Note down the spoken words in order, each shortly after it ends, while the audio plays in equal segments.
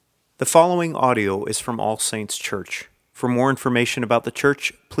The following audio is from All Saints Church. For more information about the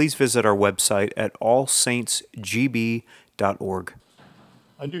church, please visit our website at allsaintsgb.org.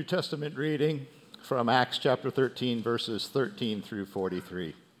 A New Testament reading from Acts chapter 13, verses 13 through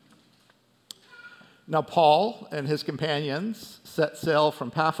 43. Now Paul and his companions set sail from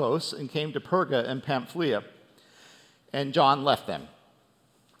Paphos and came to Perga and Pamphylia, and John left them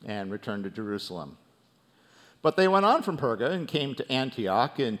and returned to Jerusalem. But they went on from Perga and came to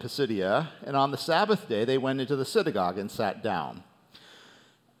Antioch in Pisidia, and on the Sabbath day they went into the synagogue and sat down.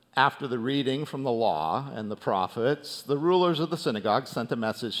 After the reading from the law and the prophets, the rulers of the synagogue sent a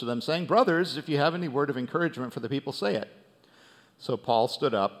message to them saying, "Brothers, if you have any word of encouragement for the people, say it." So Paul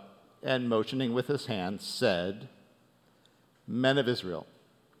stood up and motioning with his hand said, "Men of Israel,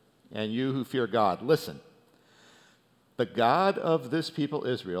 and you who fear God, listen. The God of this people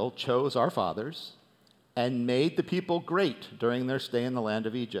Israel chose our fathers and made the people great during their stay in the land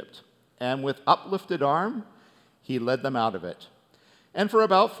of Egypt. And with uplifted arm, he led them out of it. And for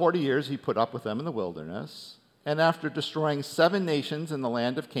about 40 years he put up with them in the wilderness. And after destroying 7 nations in the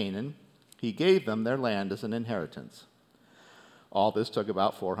land of Canaan, he gave them their land as an inheritance. All this took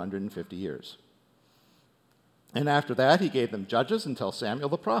about 450 years. And after that he gave them judges until Samuel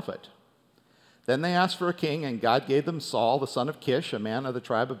the prophet. Then they asked for a king, and God gave them Saul, the son of Kish, a man of the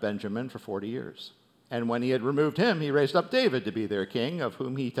tribe of Benjamin, for 40 years. And when he had removed him, he raised up David to be their king, of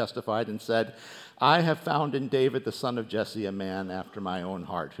whom he testified and said, 'I have found in David the son of Jesse a man after my own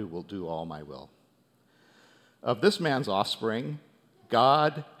heart, who will do all my will.' Of this man's offspring,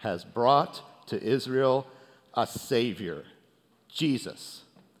 God has brought to Israel a Savior, Jesus,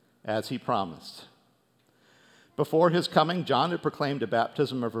 as he promised. Before his coming, John had proclaimed a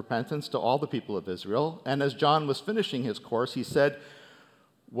baptism of repentance to all the people of Israel. And as John was finishing his course, he said,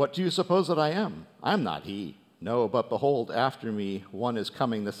 'What do you suppose that I am? I am not he. No, but behold, after me one is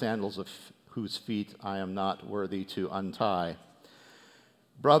coming, the sandals of whose feet I am not worthy to untie.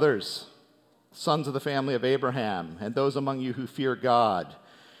 Brothers, sons of the family of Abraham, and those among you who fear God,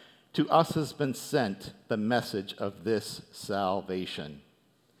 to us has been sent the message of this salvation.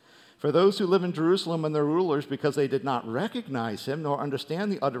 For those who live in Jerusalem and their rulers, because they did not recognize him nor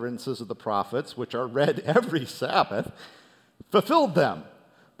understand the utterances of the prophets, which are read every Sabbath, fulfilled them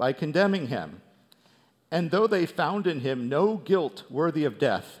by condemning him. And though they found in him no guilt worthy of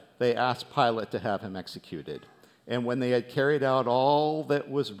death, they asked Pilate to have him executed. And when they had carried out all that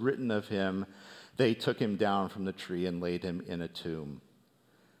was written of him, they took him down from the tree and laid him in a tomb.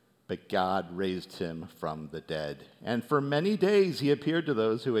 But God raised him from the dead. And for many days he appeared to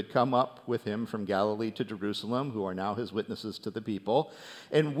those who had come up with him from Galilee to Jerusalem, who are now his witnesses to the people.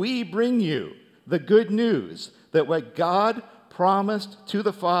 And we bring you the good news that what God promised to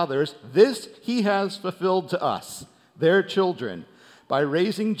the fathers, this he has fulfilled to us, their children, by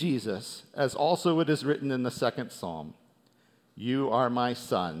raising Jesus, as also it is written in the 2nd Psalm, 'You are my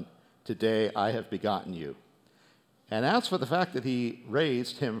son, today I have begotten you.' And as for the fact that he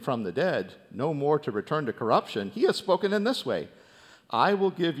raised him from the dead, no more to return to corruption, he has spoken in this way, 'I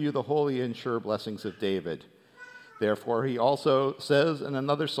will give you the holy and sure blessings of David.' Therefore he also says in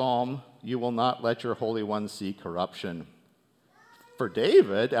another psalm, 'You will not let your Holy One see corruption.' For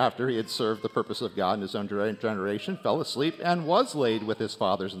David, after he had served the purpose of God in his own generation, fell asleep and was laid with his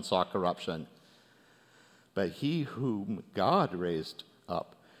fathers and saw corruption. But he whom God raised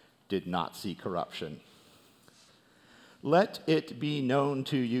up did not see corruption. Let it be known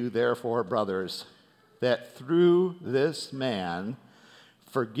to you, therefore, brothers, that through this man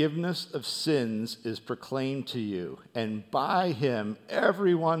forgiveness of sins is proclaimed to you, and by him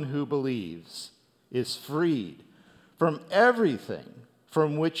everyone who believes is freed from everything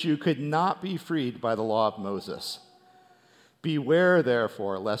from which you could not be freed by the law of Moses. Beware,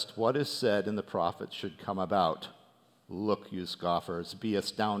 therefore, lest what is said in the prophets should come about. Look, you scoffers, be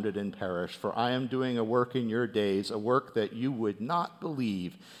astounded and perish, for I am doing a work in your days, a work that you would not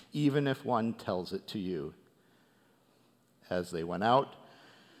believe, even if one tells it to you." As they went out,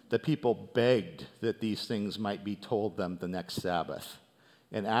 the people begged that these things might be told them the next Sabbath.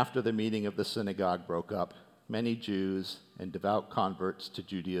 And after the meeting of the synagogue broke up, many Jews and devout converts to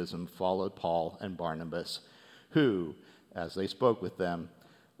Judaism followed Paul and Barnabas, who, as they spoke with them,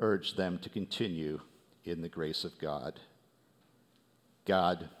 urged them to continue in the grace of God.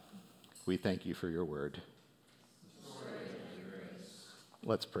 God, we thank you for your word.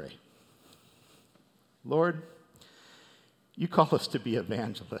 Let's pray. Lord, you call us to be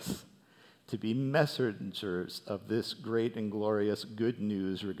evangelists, to be messengers of this great and glorious good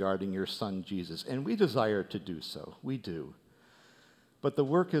news regarding your Son, Jesus. And we desire to do so. We do. But the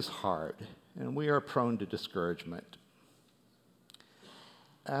work is hard, and we are prone to discouragement.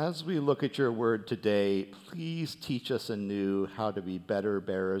 As we look at your word today, please teach us anew how to be better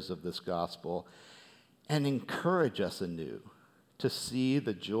bearers of this gospel and encourage us anew to see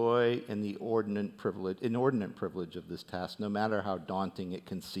the joy in the inordinate privilege of this task, no matter how daunting it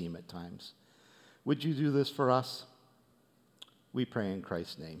can seem at times. Would you do this for us? We pray in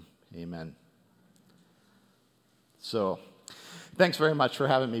Christ's name. Amen. So, thanks very much for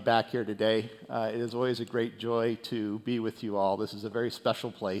having me back here today. It is always a great joy to be with you all. This is a very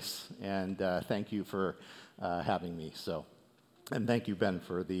special place, and thank you for having me. And thank you, Ben,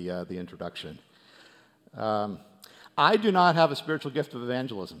 for the introduction. I do not have a spiritual gift of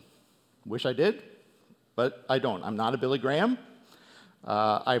evangelism. Wish I did, but I don't. I'm not a Billy Graham.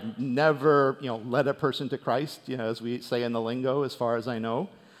 I've never, led a person to Christ, as we say in the lingo, as far as I know.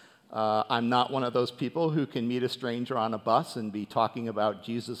 I'm not one of those people who can meet a stranger on a bus and be talking about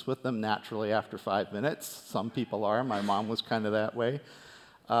Jesus with them naturally after 5 minutes. Some people are. My mom was kind of that way.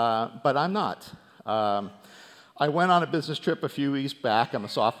 But I'm not. I went on a business trip a few weeks back. I'm a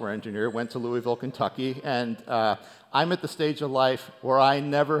software engineer, went to Louisville, Kentucky, and I'm at the stage of life where I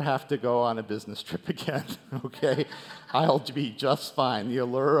never have to go on a business trip again, okay? I'll be just fine. The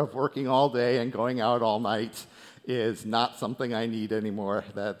allure of working all day and going out all night is not something I need anymore.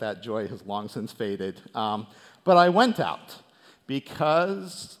 That joy has long since faded. But I went out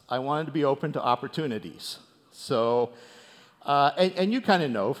because I wanted to be open to opportunities. So, and you kind of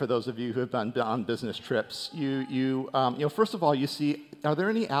know, for those of you who have been on business trips, first of all, you see, are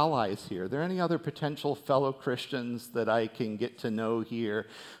there any allies here? Are there any other potential fellow Christians that I can get to know here?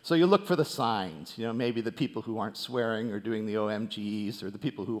 So you look for the signs, maybe the people who aren't swearing or doing the OMGs, or the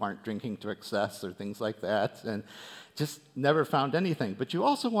people who aren't drinking to excess, or things like that, and just never found anything. But you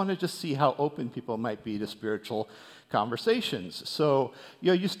also want to just see how open people might be to spiritual conversations. So,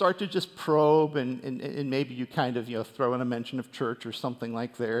 you start to just probe, and maybe you kind of, throw in a mention of church or something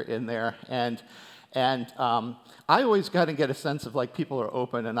like in there. And I always got to get a sense of, people are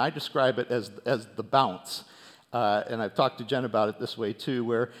open, and I describe it as the bounce. And I've talked to Jen about it this way, too,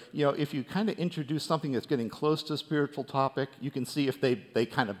 where, if you kind of introduce something that's getting close to a spiritual topic, you can see if they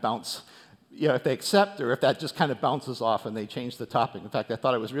kind of bounce, if they accept, or if that just kind of bounces off and they change the topic. In fact, I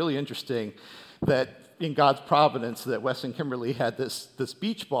thought it was really interesting that in God's providence that Wes and Kimberly had this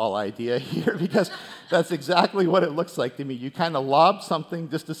beach ball idea here, because that's exactly what it looks like to me. You kind of lob something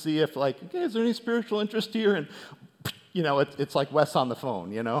just to see if, okay, is there any spiritual interest here? And, it's like Wes on the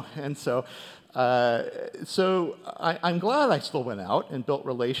phone, And so I'm glad I still went out and built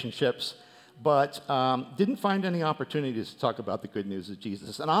relationships, but didn't find any opportunities to talk about the good news of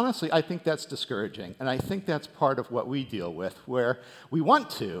Jesus. And honestly, I think that's discouraging. And I think that's part of what we deal with, where we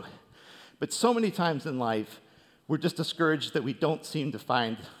want to, but so many times in life, we're just discouraged that we don't seem to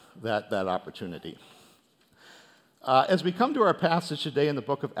find that opportunity. As we come to our passage today in the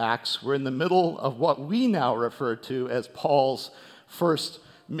book of Acts, we're in the middle of what we now refer to as Paul's first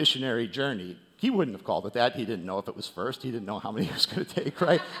missionary journey. He wouldn't have called it that. He didn't know if it was first. He didn't know how many it was going to take,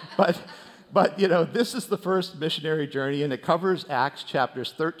 right? But this is the first missionary journey, and it covers Acts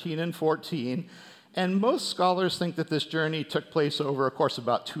chapters 13 and 14. And most scholars think that this journey took place over a course of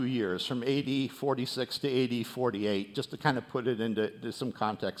about 2 years, from AD 46 to AD 48, just to kind of put it into some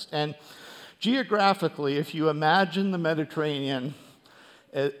context. And geographically, if you imagine the Mediterranean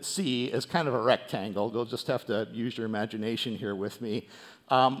Sea as kind of a rectangle, you'll just have to use your imagination here with me.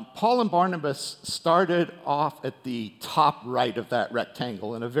 Paul and Barnabas started off at the top right of that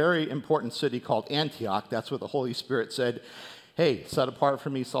rectangle in a very important city called Antioch. That's where the Holy Spirit said, hey, set apart for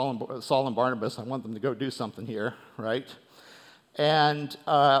me Saul and Barnabas. I want them to go do something here, right? And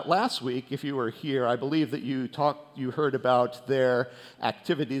last week, if you were here, I believe that you heard about their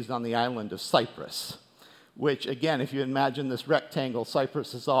activities on the island of Cyprus, which, again, if you imagine this rectangle,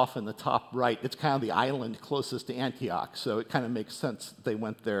 Cyprus is off in the top right. It's kind of the island closest to Antioch, so it kind of makes sense that they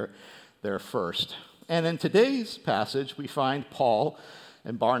went there first. And in today's passage, we find Paul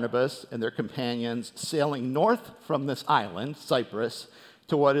and Barnabas and their companions sailing north from this island, Cyprus,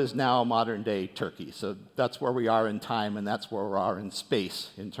 to what is now modern-day Turkey. So that's where we are in time, and that's where we are in space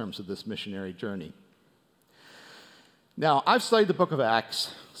in terms of this missionary journey. Now, I've studied the book of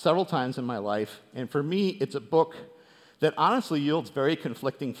Acts several times in my life, and for me, it's a book that honestly yields very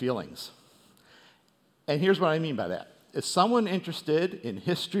conflicting feelings. And here's what I mean by that. Is someone interested in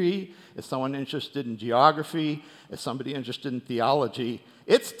history? Is someone interested in geography? Is somebody interested in theology?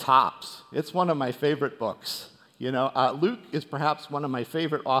 It's tops. It's one of my favorite books. Luke is perhaps one of my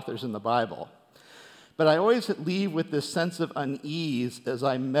favorite authors in the Bible. But I always leave with this sense of unease as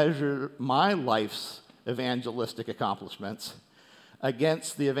I measure my life's evangelistic accomplishments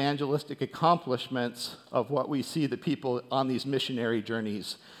against the evangelistic accomplishments of what we see the people on these missionary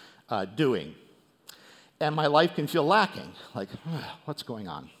journeys doing. And my life can feel lacking, like, what's going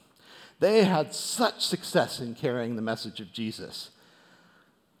on? They had such success in carrying the message of Jesus.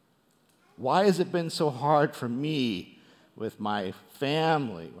 Why has it been so hard for me with my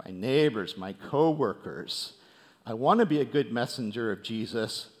family, my neighbors, my coworkers? I want to be a good messenger of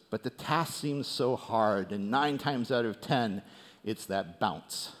Jesus, but the task seems so hard, and 9 times out of 10, it's that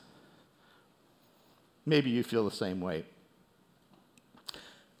bounce. Maybe you feel the same way.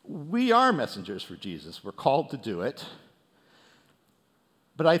 We are messengers for Jesus. We're called to do it.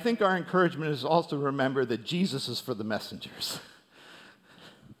 But I think our encouragement is also to remember that Jesus is for the messengers.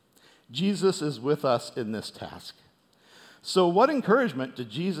 Jesus is with us in this task. So what encouragement did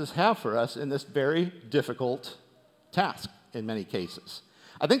Jesus have for us in this very difficult task in many cases?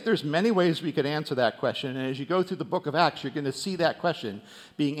 I think there's many ways we could answer that question, and as you go through the book of Acts, you're going to see that question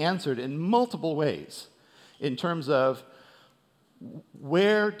being answered in multiple ways in terms of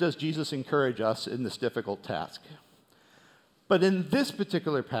where does Jesus encourage us in this difficult task? But in this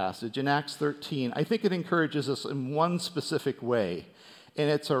particular passage, in Acts 13, I think it encourages us in one specific way, and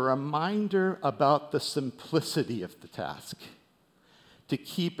it's a reminder about the simplicity of the task. To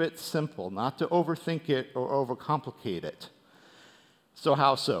keep it simple, not to overthink it or overcomplicate it. So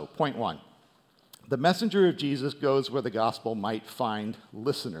how so? Point 1. The messenger of Jesus goes where the gospel might find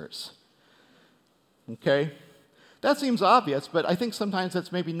listeners. Okay? That seems obvious, but I think sometimes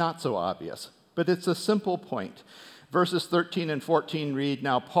that's maybe not so obvious. But it's a simple point. Verses 13 and 14 read,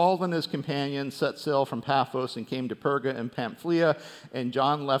 "Now Paul and his companions set sail from Paphos and came to Perga and Pamphylia, and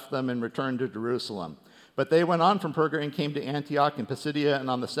John left them and returned to Jerusalem. But they went on from Perga and came to Antioch and Pisidia, and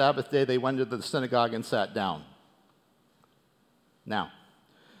on the Sabbath day they went into the synagogue and sat down." Now,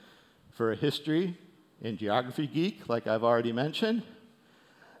 for a history and geography geek, like I've already mentioned,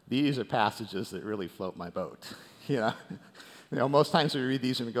 these are passages that really float my boat. You know, most times we read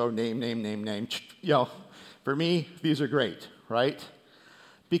these and we go, name. For me, these are great, right?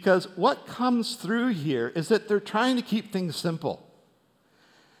 Because what comes through here is that they're trying to keep things simple.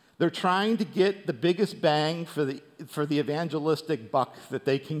 They're trying to get the biggest bang for the evangelistic buck that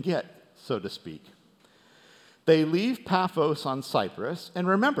they can get, so to speak. They leave Paphos on Cyprus, and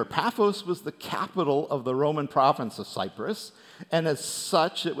remember, Paphos was the capital of the Roman province of Cyprus, and as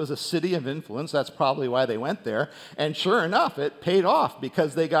such, it was a city of influence. That's probably why they went there. And sure enough, it paid off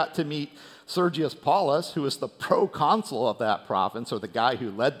because they got to meet Sergius Paulus, who was the proconsul of that province, or the guy who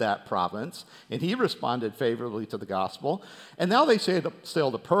led that province, and he responded favorably to the gospel. And now they sail to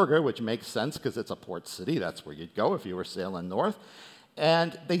Perga, which makes sense because it's a port city. That's where you'd go if you were sailing north.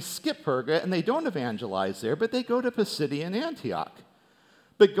 And they skip Perga, and they don't evangelize there, but they go to Pisidian Antioch.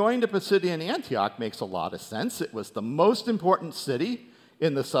 But going to Pisidian Antioch makes a lot of sense. It was the most important city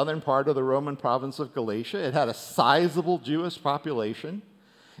in the southern part of the Roman province of Galatia. It had a sizable Jewish population.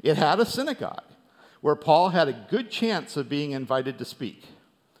 It had a synagogue where Paul had a good chance of being invited to speak.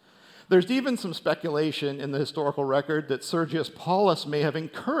 There's even some speculation in the historical record that Sergius Paulus may have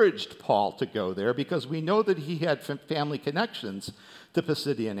encouraged Paul to go there because we know that he had family connections to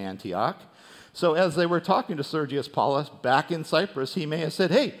Pisidian Antioch. So as they were talking to Sergius Paulus back in Cyprus, he may have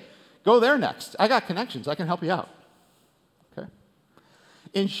said, "Hey, go there next. I got connections. I can help you out." Okay.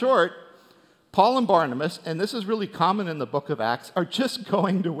 In short, Paul and Barnabas, and this is really common in the book of Acts, are just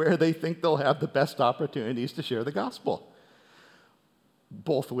going to where they think they'll have the best opportunities to share the gospel.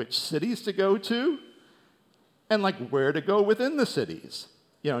 Both which cities to go to, and where to go within the cities.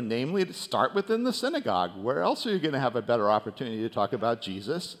 Namely to start within the synagogue. Where else are you going to have a better opportunity to talk about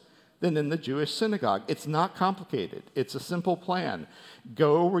Jesus than in the Jewish synagogue? It's not complicated. It's a simple plan.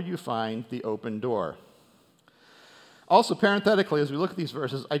 Go where you find the open door. Also, parenthetically, as we look at these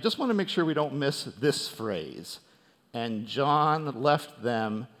verses, I just want to make sure we don't miss this phrase. "And John left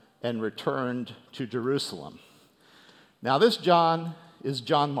them and returned to Jerusalem." Now, this John is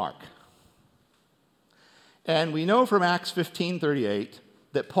John Mark. And we know from Acts 15:38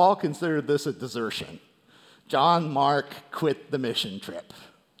 that Paul considered this a desertion. John Mark quit the mission trip.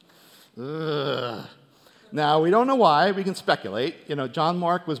 Ugh. Now, we don't know why. We can speculate. John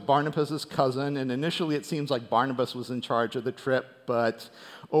Mark was Barnabas' cousin, and initially it seems like Barnabas was in charge of the trip, but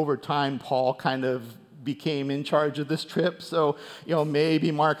over time, Paul kind of became in charge of this trip. So,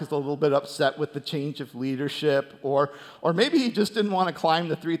 maybe Mark is a little bit upset with the change of leadership, or maybe he just didn't want to climb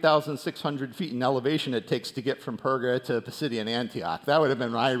the 3,600 feet in elevation it takes to get from Perga to Pisidian Antioch. That would have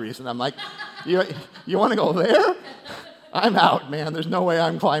been my reason. I'm like, you want to go there? I'm out, man. There's no way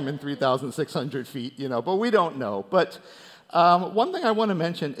I'm climbing 3,600 feet, but we don't know. But one thing I want to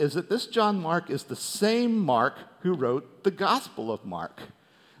mention is that this John Mark is the same Mark who wrote the Gospel of Mark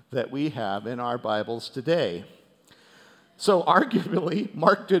that we have in our Bibles today. So arguably,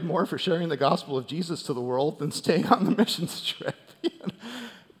 Mark did more for sharing the gospel of Jesus to the world than staying on the missions trip.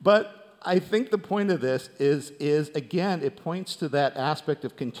 But I think the point of this is, again, it points to that aspect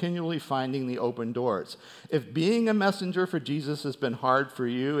of continually finding the open doors. If being a messenger for Jesus has been hard for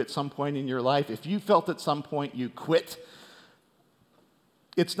you at some point in your life, if you felt at some point you quit,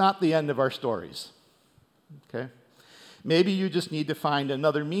 it's not the end of our stories, okay? Maybe you just need to find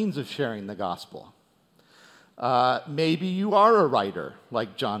another means of sharing the gospel. Maybe you are a writer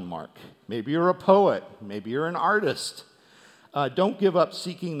like John Mark. Maybe you're a poet. Maybe you're an artist. Don't give up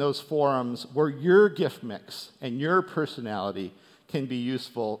seeking those forums where your gift mix and your personality can be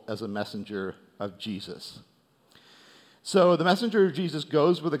useful as a messenger of Jesus. So the messenger of Jesus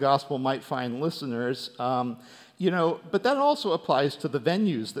goes where the gospel might find listeners, but that also applies to the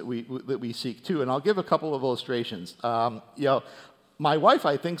venues that we seek too. And I'll give a couple of illustrations. My wife,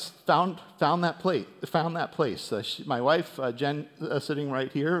 I think, found that place. My wife, Jen, sitting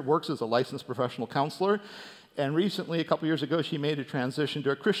right here, works as a licensed professional counselor. And recently, a couple years ago, she made a transition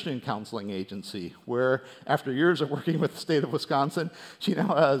to a Christian counseling agency, where after years of working with the state of Wisconsin, she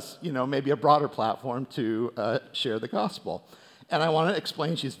now has, maybe a broader platform to share the gospel. And I want to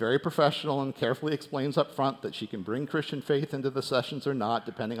explain, she's very professional and carefully explains up front that she can bring Christian faith into the sessions or not,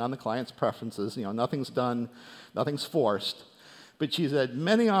 depending on the client's preferences. Nothing's done, nothing's forced. But she's had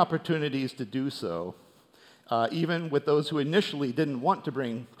many opportunities to do so, even with those who initially didn't want to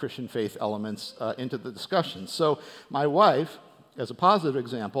bring Christian faith elements into the discussion. So my wife, as a positive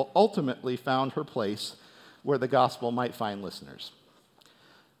example, ultimately found her place where the gospel might find listeners.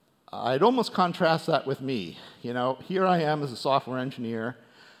 I'd almost contrast that with me. Here I am as a software engineer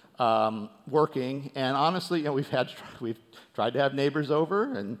working, and honestly, we've tried to have neighbors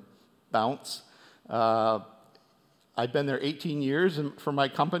over and bounce. I've been there 18 years for my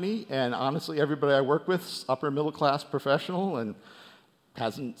company, and honestly, everybody I work with is upper middle class professional, and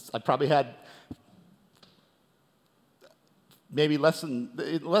I probably had maybe less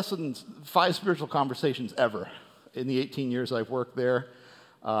than 5 spiritual conversations ever in the 18 years I've worked there,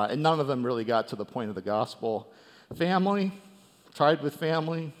 and none of them really got to the point of the gospel. Family, tried with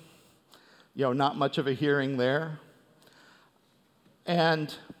family, not much of a hearing there,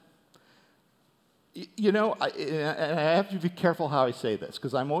 and I have to be careful how I say this,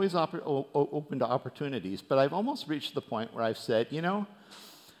 because I'm always open to opportunities, but I've almost reached the point where I've said,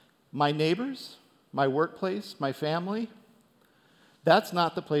 my neighbors, my workplace, my family, that's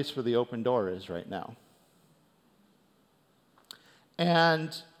not the place where the open door is right now.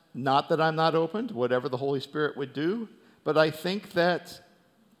 And not that I'm not open to whatever the Holy Spirit would do, but I think that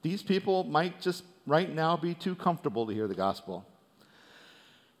these people might just right now be too comfortable to hear the gospel.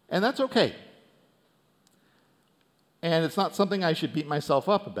 And that's okay. And it's not something I should beat myself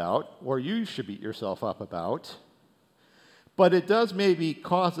up about, or you should beat yourself up about. But it does maybe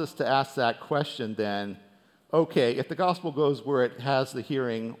cause us to ask that question then, okay, if the gospel goes where it has the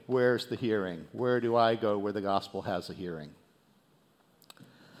hearing, where's the hearing? Where do I go where the gospel has a hearing?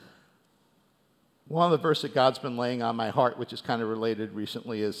 One of the verses that God's been laying on my heart, which is kind of related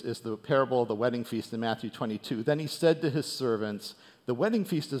recently, is the parable of the wedding feast in Matthew 22. Then he said to his servants, "The wedding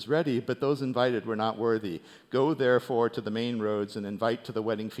feast is ready, but those invited were not worthy. Go therefore to the main roads and invite to the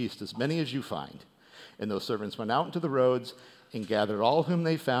wedding feast as many as you find." And those servants went out into the roads and gathered all whom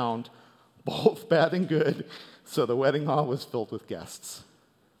they found, both bad and good, so the wedding hall was filled with guests.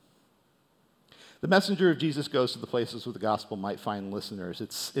 The messenger of Jesus goes to the places where the gospel might find listeners.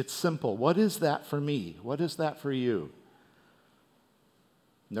 It's simple. What is that for me? What is that for you?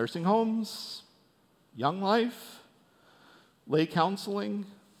 Nursing homes? Young life? Lay counseling?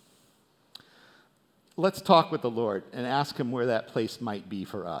 Let's talk with the Lord and ask him where that place might be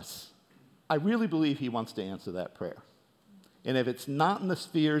for us. I really believe he wants to answer that prayer. And if it's not in the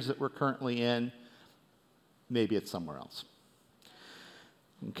spheres that we're currently in, maybe it's somewhere else.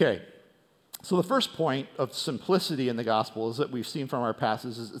 Okay. So the first point of simplicity in the gospel is that we've seen from our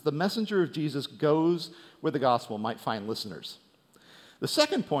passages is the messenger of Jesus goes where the gospel might find listeners. The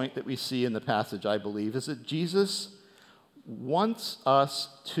second point that we see in the passage, I believe, is that Jesus wants us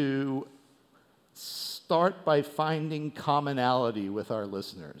to start by finding commonality with our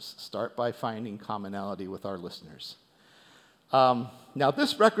listeners. Start by finding commonality with our listeners. Now,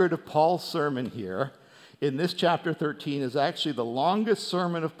 this record of Paul's sermon here in this chapter 13 is actually the longest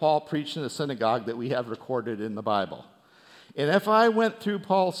sermon of Paul preached in a synagogue that we have recorded in the Bible. And if I went through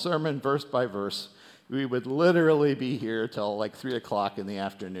Paul's sermon verse by verse, we would literally be here till like 3 o'clock in the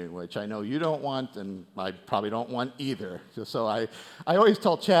afternoon, which I know you don't want, and I probably don't want either. So I always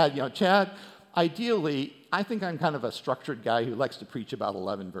tell Chad, Chad, ideally, I think I'm kind of a structured guy who likes to preach about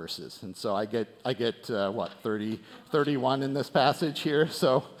 11 verses. And so I get 31 in this passage here.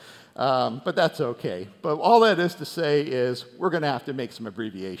 So, but that's okay. But all that is to say is we're going to have to make some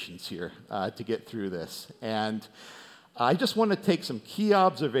abbreviations here to get through this. And I just want to take some key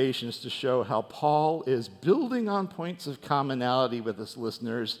observations to show how Paul is building on points of commonality with his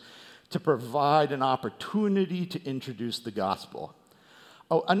listeners to provide an opportunity to introduce the gospel.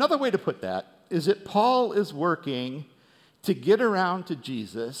 Oh, another way to put that is that Paul is working to get around to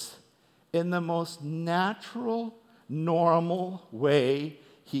Jesus in the most natural, normal way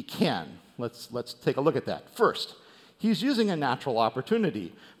he can. Let's take a look at that. First, he's using a natural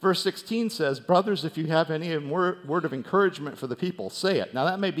opportunity. Verse 16 says, "Brothers, if you have any word of encouragement for the people, say it." Now,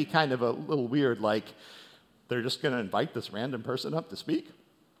 that may be kind of a little weird, like they're just going to invite this random person up to speak.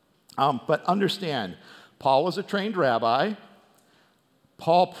 But understand, Paul was a trained rabbi.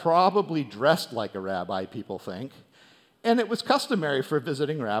 Paul probably dressed like a rabbi, people think. And it was customary for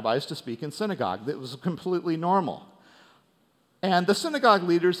visiting rabbis to speak in synagogue. That was completely normal. And the synagogue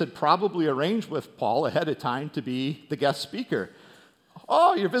leaders had probably arranged with Paul ahead of time to be the guest speaker.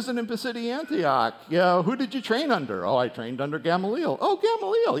 "Oh, you're visiting Pisidia Antioch. Yeah, who did you train under?" "Oh, I trained under Gamaliel." "Oh,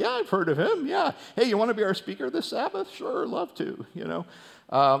 Gamaliel, yeah, I've heard of him, yeah. Hey, you want to be our speaker this Sabbath?" "Sure, love to,"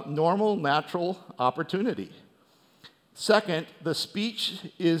 Normal, natural opportunity. Second, the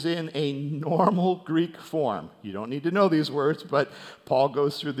speech is in a normal Greek form. You don't need to know these words, but Paul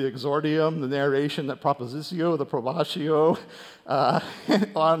goes through the exordium, the narration, the propositio, the probatio,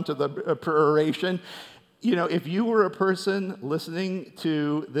 on to the peroration. If you were a person listening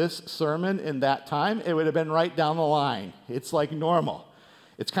to this sermon in that time, it would have been right down the line. It's like normal.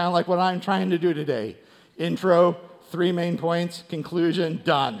 It's kind of like what I'm trying to do today. Intro, 3 main points, conclusion,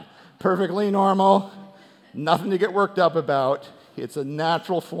 done. Perfectly normal. Nothing to get worked up about. It's a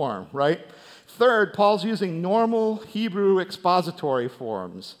natural form, right? Third, Paul's using normal Hebrew expository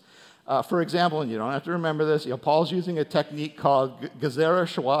forms. For example, and you don't have to remember this, Paul's using a technique called gezerah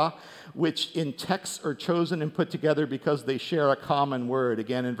shwa, which in texts are chosen and put together because they share a common word.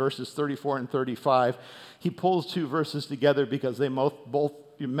 Again, in verses 34 and 35, he pulls 2 verses together because they both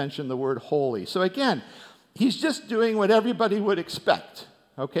mention the word holy. So again, he's just doing what everybody would expect,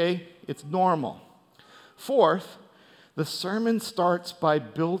 okay? It's normal. Fourth, the sermon starts by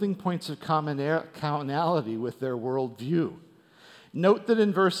building points of commonality with their worldview. Note that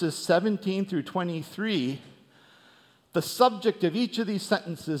in verses 17 through 23, the subject of each of these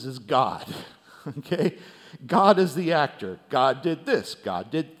sentences is God, okay? God is the actor. God did this. God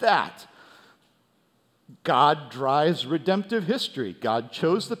did that. God drives redemptive history. God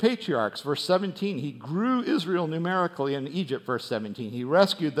chose the patriarchs. Verse 17, he grew Israel numerically in Egypt. Verse 17, he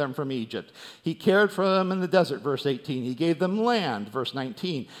rescued them from Egypt. He cared for them in the desert. Verse 18, he gave them land. Verse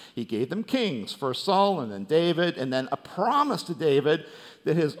 19, he gave them kings. First Saul and then David, and then a promise to David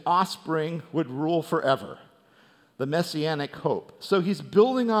that his offspring would rule forever. The messianic hope. So he's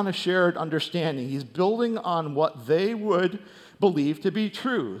building on a shared understanding. He's building on what they would believe to be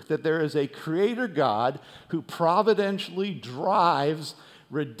true, that there is a creator God who providentially drives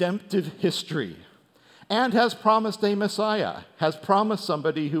redemptive history and has promised a Messiah, has promised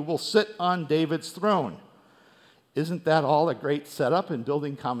somebody who will sit on David's throne. Isn't that all a great setup in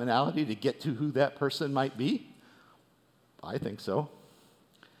building commonality to get to who that person might be? I think so.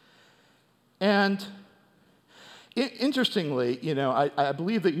 And interestingly, I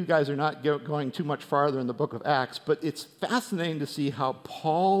believe that you guys are not going too much farther in the book of Acts, but it's fascinating to see how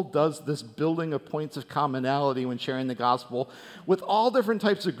Paul does this building of points of commonality when sharing the gospel with all different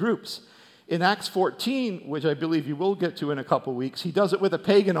types of groups. In Acts 14, which I believe you will get to in a couple weeks, he does it with a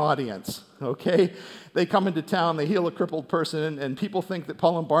pagan audience, okay? They come into town, they heal a crippled person, and people think that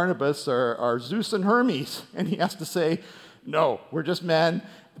Paul and Barnabas are Zeus and Hermes, and he has to say, "No, we're just men."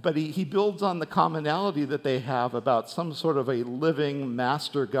 But he builds on the commonality that they have about some sort of a living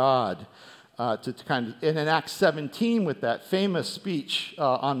master God. And in Acts 17, with that famous speech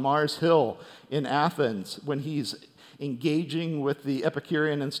on Mars Hill in Athens, when he's engaging with the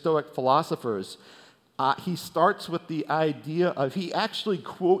Epicurean and Stoic philosophers, he starts with the idea of, he actually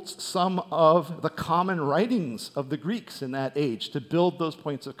quotes some of the common writings of the Greeks in that age to build those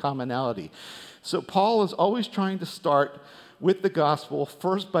points of commonality. So Paul is always trying to start with the gospel,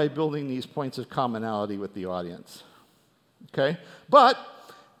 first by building these points of commonality with the audience. Okay? But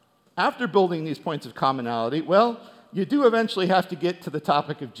after building these points of commonality, well, you do eventually have to get to the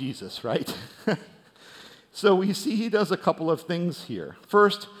topic of Jesus, right? So we see he does a couple of things here.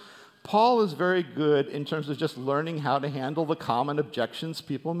 First, Paul is very good in terms of just learning how to handle the common objections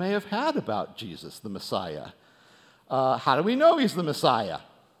people may have had about Jesus, the Messiah. How do we know he's the Messiah?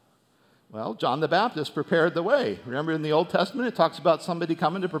 Well, John the Baptist prepared the way. Remember in the Old Testament, it talks about somebody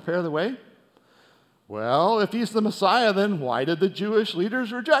coming to prepare the way? Well, if he's the Messiah, then why did the Jewish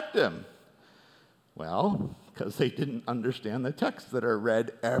leaders reject him? Well, because they didn't understand the texts that are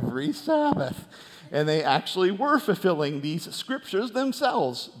read every Sabbath. And they actually were fulfilling these scriptures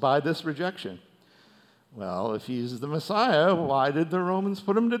themselves by this rejection. Well, if he's the Messiah, why did the Romans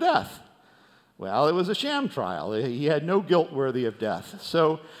put him to death? Well, it was a sham trial. He had no guilt worthy of death.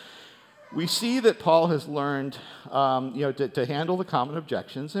 So we see that Paul has learned to handle the common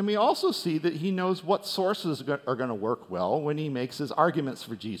objections, and we also see that he knows what sources are going to work well when he makes his arguments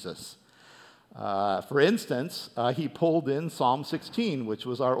for Jesus. For instance, he pulled in Psalm 16, which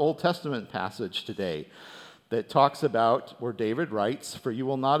was our Old Testament passage today, that talks about where David writes, "For you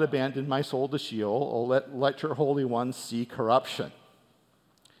will not abandon my soul to Sheol, or let your Holy One see corruption."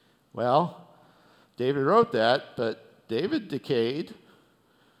 Well, David wrote that, but David decayed,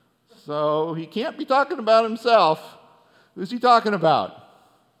 so he can't be talking about himself. Who's he talking about?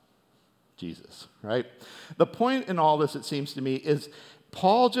 Jesus, right? The point in all this, it seems to me, is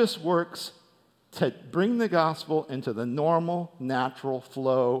Paul just works to bring the gospel into the normal, natural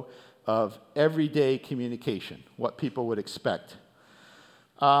flow of everyday communication, what people would expect.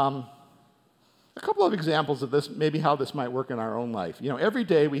 A couple of examples of this, maybe how this might work in our own life. Every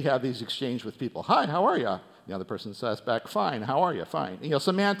day we have these exchanges with people. "Hi, how are you?" The other person says back, "Fine, how are you?" "Fine."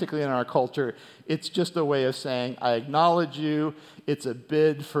 Semantically in our culture, it's just a way of saying, "I acknowledge you." It's a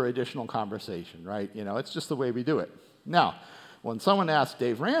bid for additional conversation, right? It's just the way we do it. Now, when someone asks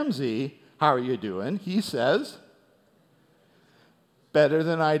Dave Ramsey, "How are you doing?" he says, "Better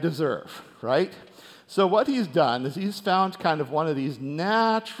than I deserve," right? So what he's done is he's found kind of one of these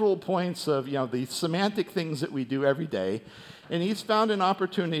natural points of, the semantic things that we do every day, and he's found an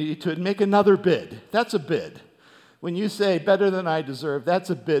opportunity to make another bid. That's a bid. When you say "better than I deserve," that's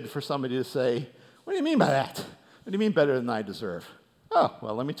a bid for somebody to say, "What do you mean by that? What do you mean better than I deserve?" "Oh,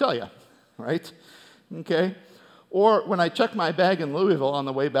 well, let me tell you," right? Okay? Or when I checked my bag in Louisville on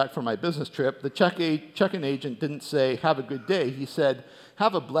the way back from my business trip, the check-in agent didn't say, "Have a good day." He said,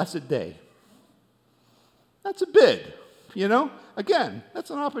 "Have a blessed day." That's a bid, Again, that's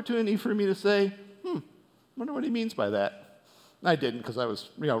an opportunity for me to say, wonder what he means by that. And I didn't because I was,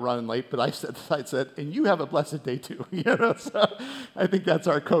 running late, but I said, "And you have a blessed day too." So I think that's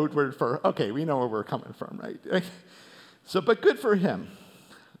our code word for, okay, we know where we're coming from, right? So, but good for him.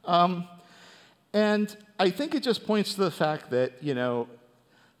 And I think it just points to the fact that,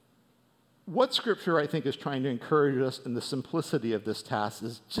 what Scripture, I think, is trying to encourage us in the simplicity of this task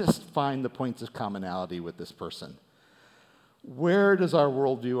is just find the points of commonality with this person. Where does our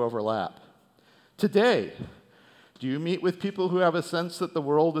worldview overlap? Today, do you meet with people who have a sense that the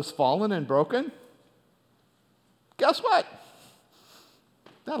world is fallen and broken? Guess what?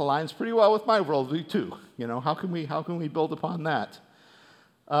 That aligns pretty well with my worldview too. How can we build upon that?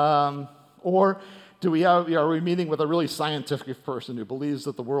 Or are we meeting with a really scientific person who believes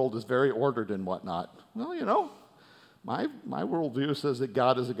that the world is very ordered and whatnot? Well, my worldview says that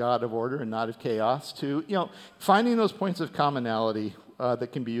God is a God of order and not of chaos too. Finding those points of commonality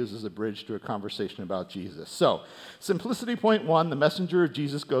that can be used as a bridge to a conversation about Jesus. So, simplicity point 1, the messenger of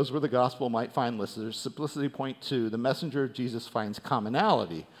Jesus goes where the gospel might find listeners. Simplicity point 2, the messenger of Jesus finds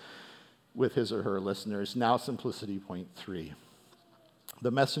commonality with his or her listeners. Now, simplicity point 3, the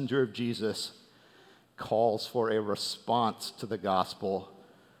messenger of Jesus calls for a response to the gospel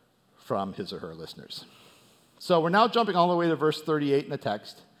from his or her listeners. So we're now jumping all the way to verse 38 in the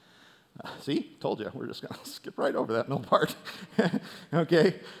text. See? Told you. We're just going to skip right over that middle part.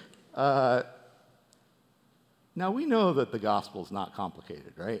 Okay? Now we know that the gospel is not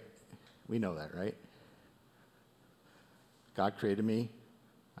complicated, right? We know that, right? God created me.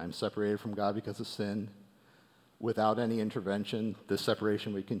 I'm separated from God because of sin. Without any intervention, this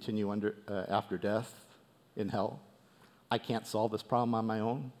separation would continue after death in hell. I can't solve this problem on my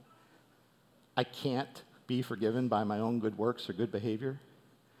own. I can't be forgiven by my own good works or good behavior.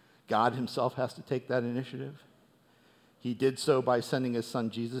 God himself has to take that initiative. He did so by sending his son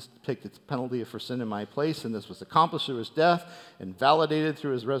Jesus to take the penalty for sin in my place, and this was accomplished through his death and validated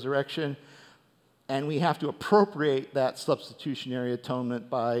through his resurrection. And we have to appropriate that substitutionary atonement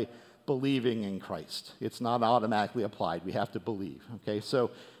by believing in Christ. It's not automatically applied. We have to believe. Okay,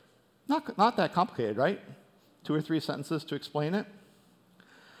 so not that complicated, right? 2 or 3 sentences to explain it.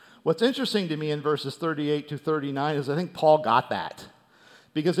 What's interesting to me in verses 38 to 39 is I think Paul got that.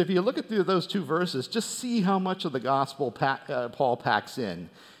 Because if you look at those 2 verses, just see how much of the gospel Paul packs in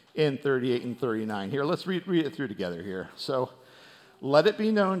 38 and 39. Here, let's read it through together here. So, let it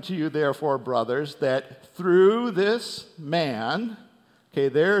be known to you, therefore, brothers, that through this man, Okay,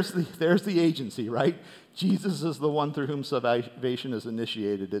 there's the agency, right? Jesus is the one through whom salvation is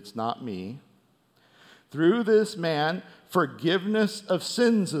initiated. It's not me. Through this man, forgiveness of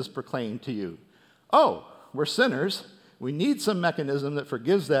sins is proclaimed to you. Oh, we're sinners. We need some mechanism that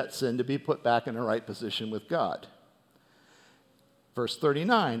forgives that sin to be put back in the right position with God. Verse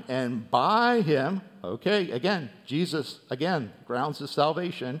 39, and by him, okay, again, Jesus, again, grounds his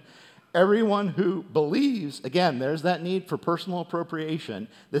salvation. Everyone who believes, again, there's that need for personal appropriation.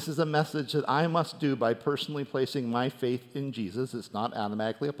 This is a message that I must do by personally placing my faith in Jesus. It's not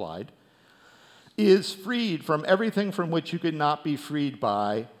automatically applied. Is freed from everything from which you could not be freed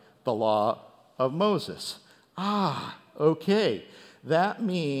by the law of Moses. Okay. That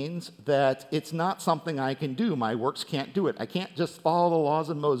means that it's not something I can do. My works can't do it. I can't just follow the laws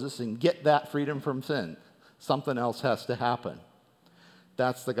of Moses and get that freedom from sin. Something else has to happen.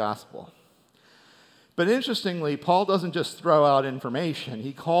 That's the gospel. But interestingly, Paul doesn't just throw out information.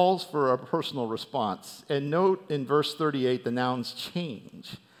 He calls for a personal response. And note in verse 38, the nouns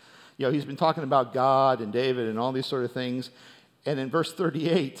change. He's been talking about God and David and all these sort of things. And in verse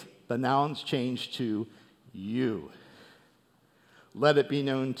 38, the nouns change to you. Let it be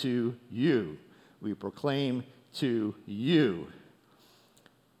known to you. We proclaim to you.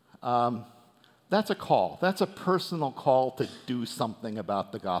 That's a call. That's a personal call to do something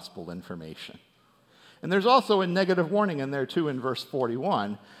about the gospel information. And there's also a negative warning in there too in verse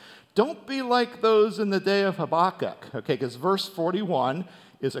 41. Don't be like those in the day of Habakkuk, okay, because verse 41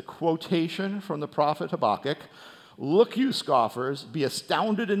 is a quotation from the prophet Habakkuk. Look, you scoffers, be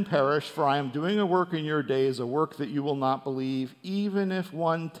astounded and perish, for I am doing a work in your days, a work that you will not believe, even if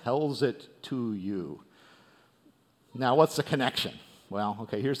one tells it to you. Now, what's the connection? Well,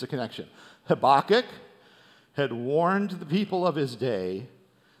 okay, here's the connection. Habakkuk had warned the people of his day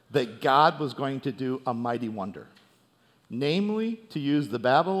that God was going to do a mighty wonder, namely to use the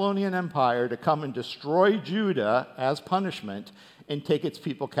Babylonian Empire to come and destroy Judah as punishment and take its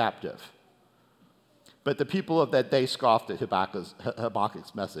people captive. But the people of that day scoffed at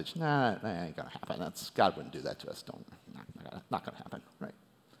Habakkuk's message. Nah, that ain't going to happen. God wouldn't do that to us. Not going to happen, right?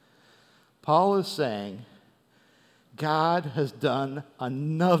 Paul is saying God has done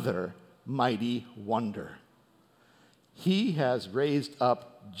another mighty wonder. He has raised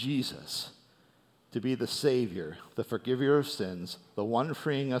up Jesus to be the Savior, the forgiver of sins, the one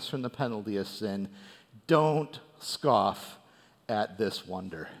freeing us from the penalty of sin. Don't scoff at this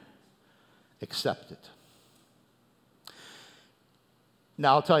wonder. Accept it.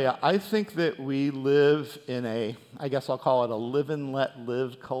 Now, I'll tell you, I think that we live in I guess I'll call it a live and let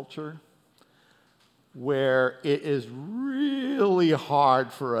live culture, where it is really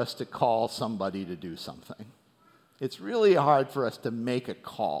hard for us to call somebody to do something. It's really hard for us to make a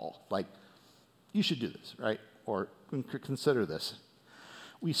call, like, you should do this, right? Or consider this.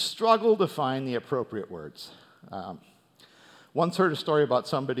 We struggle to find the appropriate words. Once heard a story about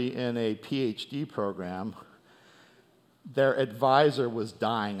somebody in a PhD program. Their advisor was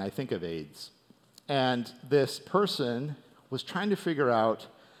dying, I think, of AIDS. And this person was trying to figure out,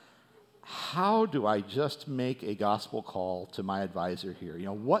 how do I just make a gospel call to my advisor here?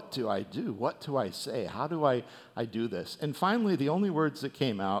 What do I do? What do I say? How do I do this? And finally, the only words that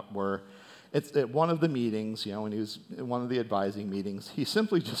came out were, at one of the meetings, when he was in one of the advising meetings, he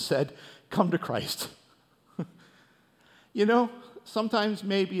simply just said, come to Christ. Sometimes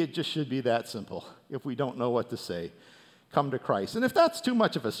maybe it just should be that simple if we don't know what to say. Come to Christ. And if that's too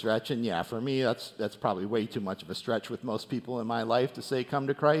much of a stretch, and yeah, for me, that's probably way too much of a stretch with most people in my life to say come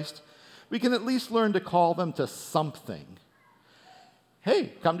to Christ, we can at least learn to call them to something.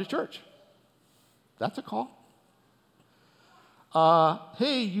 Hey, come to church. That's a call.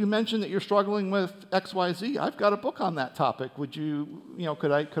 Hey, you mentioned that you're struggling with XYZ. I've got a book on that topic. Would you,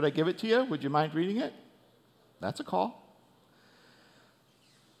 could I give it to you? Would you mind reading it? That's a call.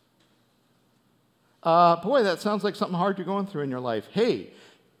 Boy, that sounds like something hard you're going through in your life. Hey,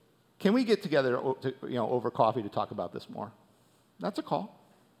 can we get together over coffee to talk about this more? That's a call.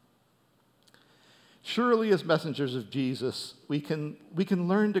 Surely, as messengers of Jesus, we can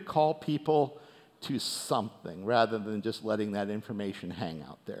learn to call people to something rather than just letting that information hang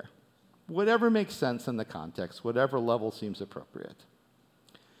out there. Whatever makes sense in the context, whatever level seems appropriate.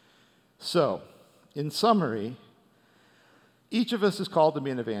 So, in summary, each of us is called to be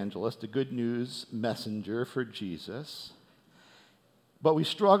an evangelist, a good news messenger for Jesus. But we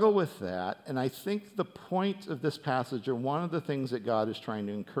struggle with that, and I think the point of this passage, or one of the things that God is trying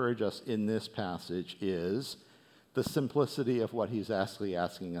to encourage us in this passage, is the simplicity of what he's actually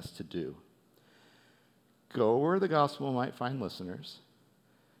asking us to do. Go where the gospel might find listeners,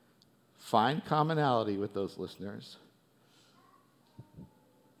 find commonality with those listeners,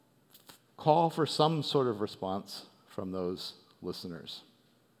 call for some sort of response from those listeners.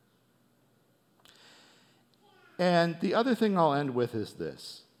 And the other thing I'll end with is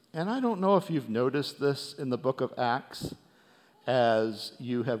this, and I don't know if you've noticed this in the book of Acts as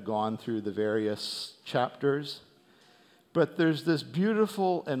you have gone through the various chapters, but there's this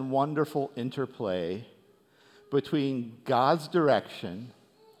beautiful and wonderful interplay between God's direction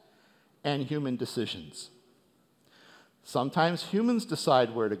and human decisions. Sometimes humans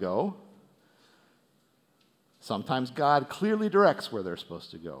decide where to go. Sometimes God clearly directs where they're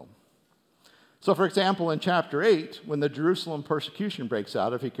supposed to go. So, for example, in chapter 8, when the Jerusalem persecution breaks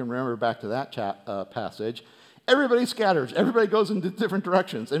out, if you can remember back to that passage, everybody scatters. Everybody goes in different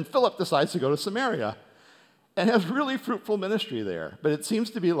directions. And Philip decides to go to Samaria and has really fruitful ministry there. But it seems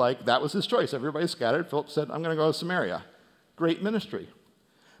to be like that was his choice. Everybody scattered. Philip said, I'm going to go to Samaria. Great ministry.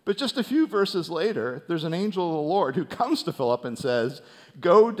 But just a few verses later, there's an angel of the Lord who comes to Philip and says,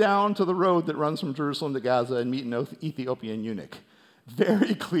 go down to the road that runs from Jerusalem to Gaza and meet an Ethiopian eunuch.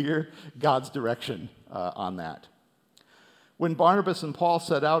 Very clear God's direction on that. When Barnabas and Paul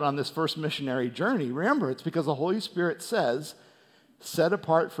set out on this first missionary journey, remember, it's because the Holy Spirit says, set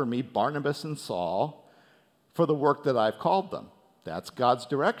apart for me Barnabas and Saul for the work that I've called them. That's God's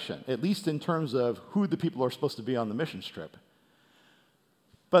direction, at least in terms of who the people are supposed to be on the mission trip.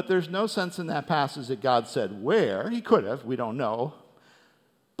 But there's no sense in that passage that God said where. He could have, we don't know.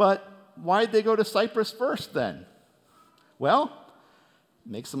 But why'd they go to Cyprus first then? Well, it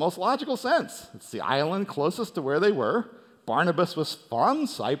makes the most logical sense. It's the island closest to where they were. Barnabas was from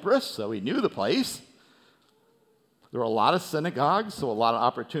Cyprus, so he knew the place. There were a lot of synagogues, so a lot of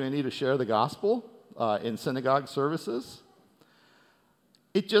opportunity to share the gospel in synagogue services.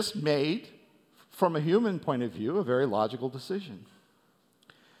 It just made, from a human point of view, a very logical decision.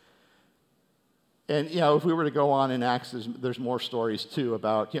 And, if we were to go on in Acts, there's more stories, too,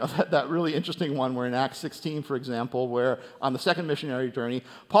 about, that really interesting one where in Acts 16, for example, where on the second missionary journey,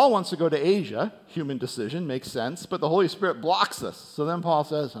 Paul wants to go to Asia. Human decision, makes sense, but the Holy Spirit blocks us. So then Paul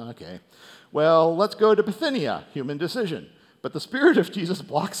says, okay, well, let's go to Bithynia. Human decision. But the Spirit of Jesus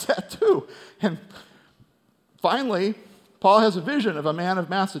blocks that, too. And finally, Paul has a vision of a man of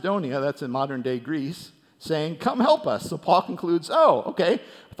Macedonia, that's in modern-day Greece, saying, come help us. So Paul concludes, okay,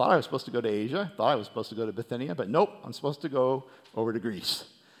 I thought I was supposed to go to Asia, I thought I was supposed to go to Bithynia, but nope, I'm supposed to go over to Greece.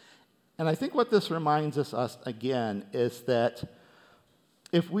 And I think what this reminds us again is that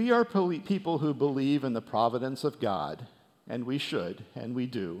if we are people who believe in the providence of God, and we should, and we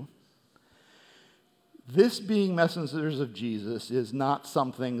do, this being messengers of Jesus is not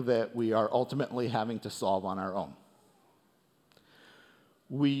something that we are ultimately having to solve on our own.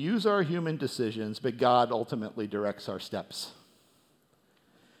 We use our human decisions, but God ultimately directs our steps.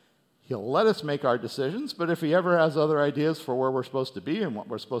 He'll let us make our decisions, but if he ever has other ideas for where we're supposed to be and what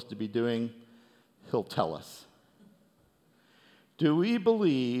we're supposed to be doing, he'll tell us. Do we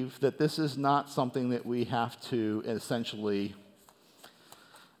believe that this is not something that we have to essentially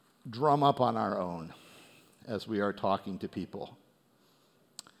drum up on our own as we are talking to people?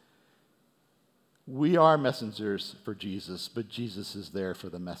 We are messengers for Jesus, but Jesus is there for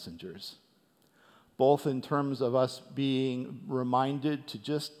the messengers, both in terms of us being reminded to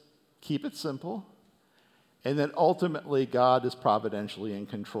just keep it simple, and that ultimately God is providentially in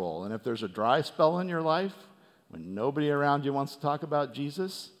control. And if there's a dry spell in your life, when nobody around you wants to talk about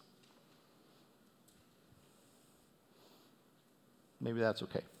Jesus, maybe that's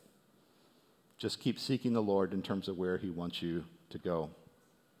okay. Just keep seeking the Lord in terms of where he wants you to go.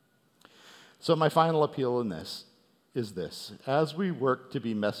 So my final appeal in this is this. As we work to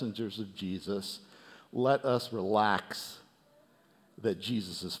be messengers of Jesus, let us relax that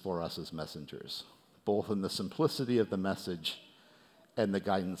Jesus is for us as messengers, both in the simplicity of the message and the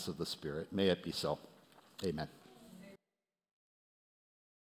guidance of the Spirit. May it be so. Amen.